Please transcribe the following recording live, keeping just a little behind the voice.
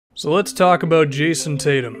So let's talk about Jayson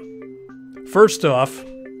Tatum. First off,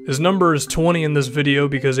 his number is 20 in this video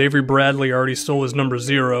because Avery Bradley already stole his number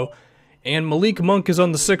 0, and Malik Monk is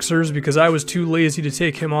on the Sixers because I was too lazy to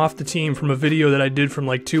take him off the team from a video that I did from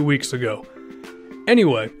like 2 weeks ago.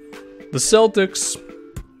 Anyway, the Celtics,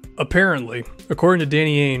 apparently, according to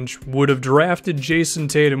Danny Ainge, would have drafted Jayson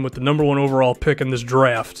Tatum with the number 1 overall pick in this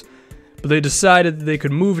draft, but they decided that they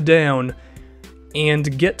could move down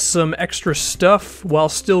and get some extra stuff while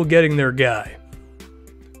still getting their guy.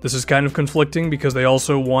 This is kind of conflicting because they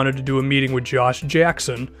also wanted to do a meeting with Josh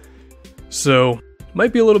Jackson, so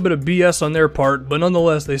might be a little bit of BS on their part, but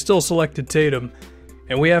nonetheless they still selected Tatum,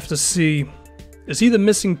 and we have to see, is he the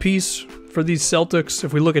missing piece for these Celtics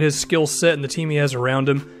if we look at his skill set and the team he has around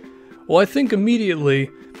him? Well, I think immediately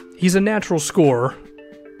he's a natural scorer,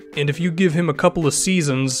 and if you give him a couple of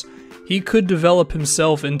seasons, he could develop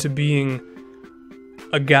himself into being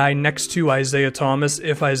a guy next to Isaiah Thomas,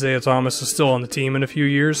 if Isaiah Thomas is still on the team in a few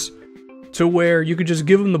years, to where you could just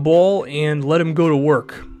give him the ball and let him go to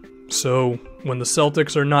work. So when the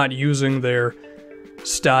Celtics are not using their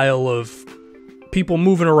style of people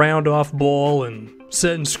moving around off ball and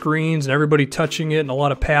setting screens and everybody touching it and a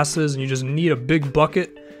lot of passes and you just need a big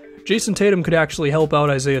bucket, Jayson Tatum could actually help out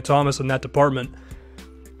Isaiah Thomas in that department.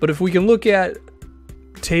 But if we can look at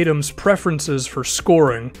Tatum's preferences for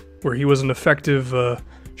scoring, where he was an effective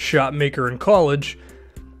shot maker in college,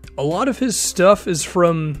 a lot of his stuff is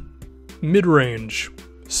from mid-range,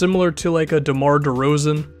 similar to like a DeMar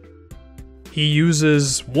DeRozan. He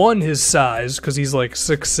uses, his size, because he's like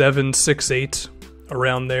 6'7", 6'8",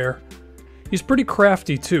 around there. He's pretty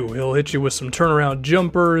crafty too. He'll hit you with some turnaround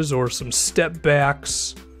jumpers or some step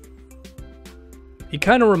backs. He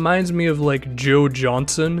kind of reminds me of like Joe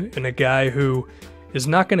Johnson, and a guy who is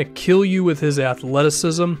not going to kill you with his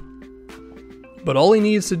athleticism, but all he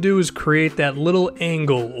needs to do is create that little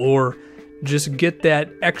angle or just get that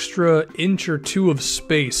extra inch or two of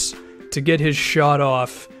space to get his shot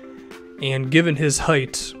off, and given his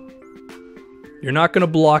height, you're not going to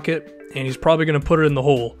block it, and he's probably going to put it in the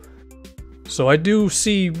hole. So I do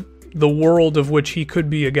see the world of which he could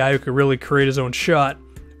be a guy who could really create his own shot,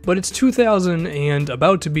 but it's 2000 and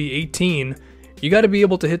about to be 18. You got to be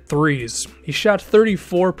able to hit threes. He shot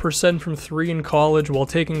 34% from 3 in college while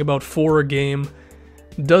taking about 4 a game.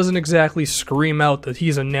 Doesn't exactly scream out that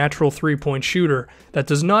he's a natural 3-point shooter. That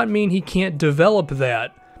does not mean he can't develop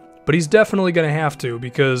that, but he's definitely going to have to,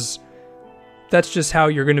 because that's just how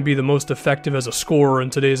you're going to be the most effective as a scorer in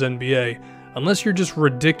today's NBA. Unless you're just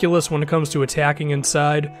ridiculous when it comes to attacking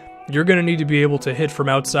inside, you're going to need to be able to hit from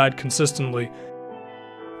outside consistently.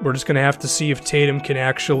 We're just going to have to see if Tatum can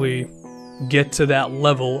actually get to that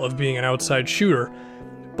level of being an outside shooter.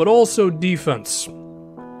 But also defense.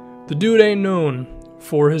 The dude ain't known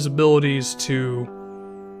for his abilities to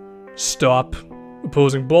stop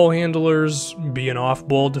opposing ball handlers, be an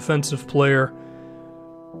off-ball defensive player.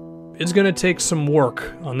 It's going to take some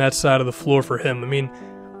work on that side of the floor for him. I mean,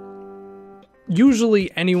 usually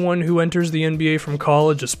anyone who enters the NBA from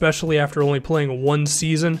college, especially after only playing 1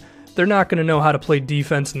 season, they're not going to know how to play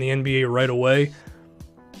defense in the NBA right away.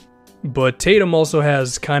 But Tatum also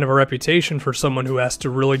has kind of a reputation for someone who has to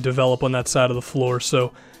really develop on that side of the floor,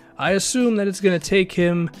 so I assume that it's going to take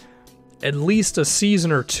him at least a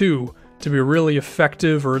season or 2 to be really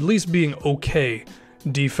effective, or at least being okay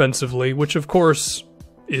defensively, which of course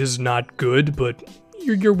is not good, but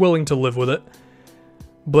you're willing to live with it.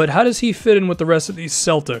 But how does he fit in with the rest of these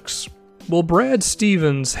Celtics? Well, Brad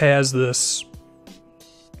Stevens has this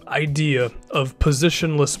idea of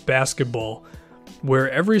positionless basketball,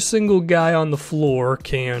 where every single guy on the floor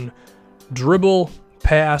can dribble,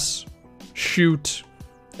 pass, shoot,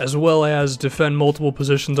 as well as defend multiple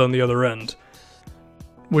positions on the other end,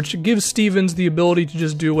 which gives Stevens the ability to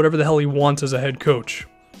just do whatever the hell he wants as a head coach.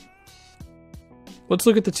 Let's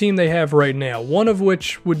look at the team they have right now, one of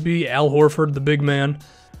which would be Al Horford, the big man.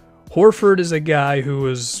 Horford is a guy who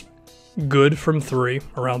is good from 3,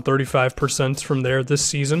 around 35% from there this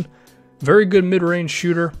season. Very good mid-range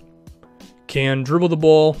shooter. Can dribble the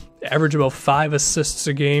ball, average about 5 assists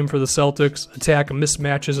a game for the Celtics, attack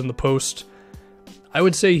mismatches in the post. I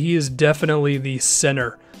would say he is definitely the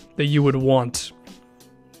center that you would want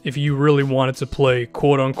if you really wanted to play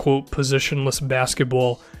quote-unquote positionless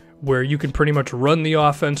basketball, where you can pretty much run the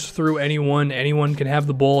offense through anyone can have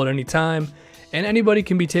the ball at any time, and anybody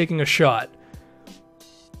can be taking a shot.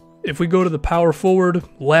 If we go to the power forward,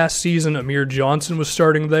 last season Amir Johnson was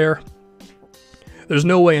starting there. There's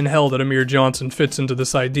no way in hell that Amir Johnson fits into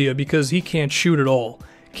this idea because he can't shoot at all.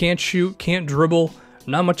 Can't shoot, can't dribble,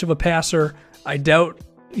 not much of a passer. I doubt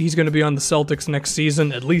he's going to be on the Celtics next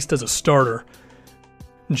season, at least as a starter.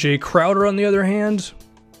 Jay Crowder, on the other hand,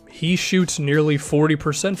 he shoots nearly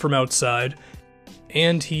 40% from outside,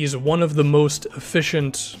 and he's one of the most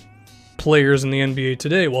efficient players in the NBA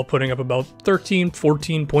today while putting up about 13,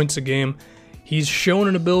 14 points a game. He's shown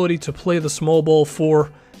an ability to play the small ball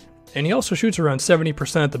 4, and he also shoots around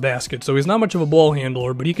 70% at the basket, so he's not much of a ball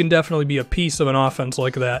handler, but he can definitely be a piece of an offense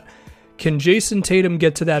like that. Can Jayson Tatum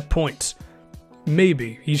get to that point?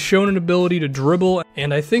 Maybe. He's shown an ability to dribble,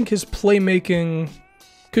 and I think his playmaking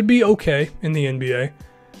could be okay in the NBA,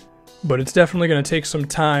 but it's definitely going to take some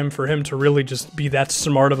time for him to really just be that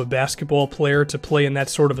smart of a basketball player to play in that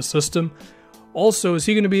sort of a system. Also, is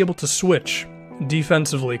he going to be able to switch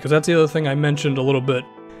defensively? Because that's the other thing I mentioned a little bit.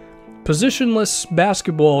 Positionless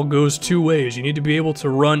basketball goes two ways. You need to be able to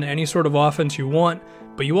run any sort of offense you want,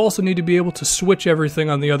 but you also need to be able to switch everything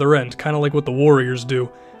on the other end, kind of like what the Warriors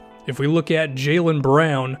do. If we look at Jaylen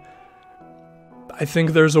Brown, I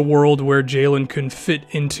think there's a world where Jaylen can fit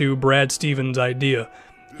into Brad Stevens' idea.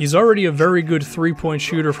 He's already a very good three-point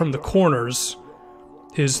shooter from the corners.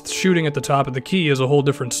 His shooting at the top of the key is a whole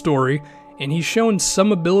different story, and he's shown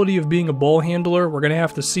some ability of being a ball handler. We're going to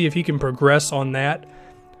have to see if he can progress on that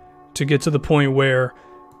to get to the point where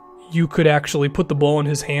you could actually put the ball in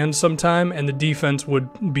his hands sometime and the defense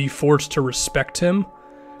would be forced to respect him.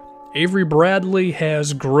 Avery Bradley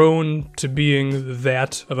has grown to being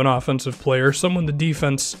that of an offensive player, someone the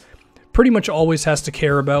defense pretty much always has to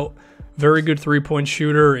care about. Very good three-point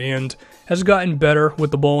shooter and has gotten better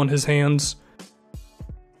with the ball in his hands.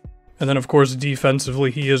 And then, of course, defensively,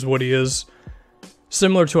 he is what he is.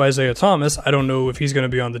 Similar to Isaiah Thomas, I don't know if he's going to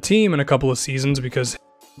be on the team in a couple of seasons because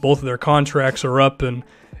both of their contracts are up and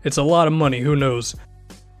it's a lot of money, who knows.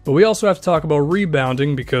 But we also have to talk about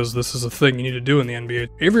rebounding because this is a thing you need to do in the NBA.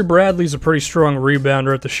 Avery Bradley's a pretty strong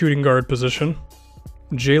rebounder at the shooting guard position.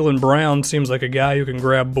 Jaylen Brown seems like a guy who can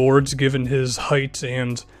grab boards given his height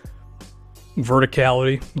and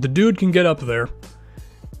verticality. The dude can get up there.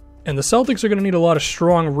 And the Celtics are going to need a lot of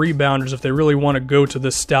strong rebounders if they really want to go to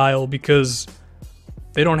this style because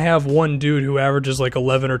they don't have one dude who averages like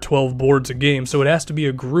 11 or 12 boards a game, so it has to be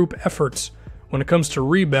a group effort when it comes to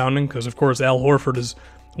rebounding because, of course, Al Horford is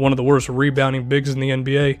one of the worst rebounding bigs in the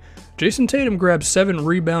NBA. Jayson Tatum grabbed 7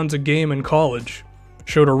 rebounds a game in college,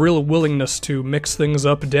 showed a real willingness to mix things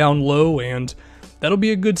up down low, and that'll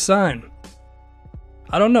be a good sign.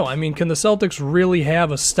 I don't know, I mean, can the Celtics really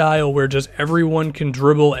have a style where just everyone can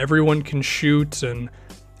dribble, everyone can shoot, and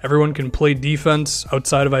everyone can play defense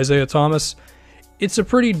outside of Isaiah Thomas? It's a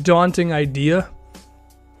pretty daunting idea,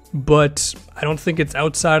 but I don't think it's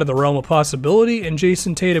outside of the realm of possibility, and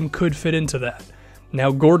Jayson Tatum could fit into that.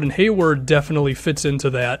 Now, Gordon Hayward definitely fits into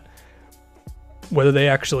that. Whether they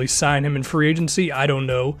actually sign him in free agency, I don't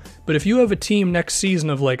know. But if you have a team next season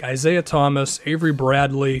of like Isaiah Thomas, Avery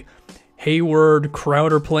Bradley, Hayward,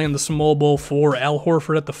 Crowder playing the small ball 4, Al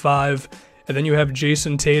Horford at the 5, and then you have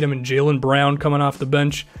Jayson Tatum and Jaylen Brown coming off the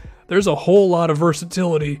bench, there's a whole lot of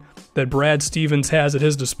versatility that Brad Stevens has at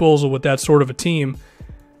his disposal with that sort of a team.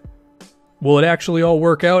 Will it actually all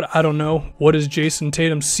work out? I don't know. What is Jayson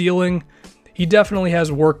Tatum's ceiling? He definitely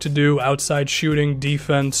has work to do outside shooting,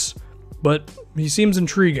 defense, but he seems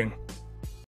intriguing.